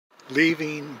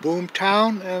leaving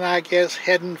Boomtown and I guess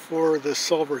heading for the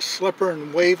Silver Slipper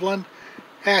in Waveland.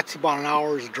 That's about an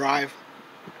hour's drive.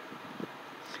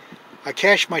 I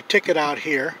cashed my ticket out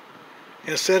here.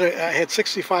 Instead, I had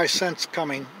 65 cents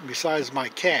coming besides my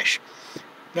cash.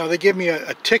 Now they give me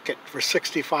a ticket for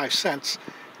 65 cents,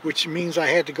 which means I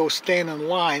had to go stand in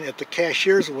line at the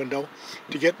cashier's window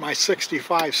to get my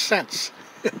 65 cents.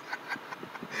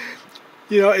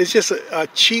 You know, it's just a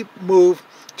cheap move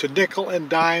to nickel and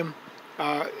dime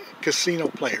casino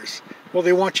players. Well,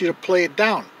 they want you to play it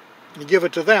down and give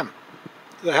it to them.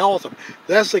 The hell with them.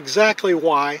 That's exactly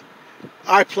why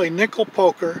I play nickel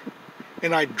poker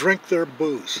and I drink their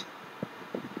booze,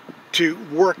 to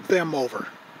work them over,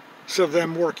 instead of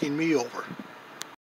them working me over.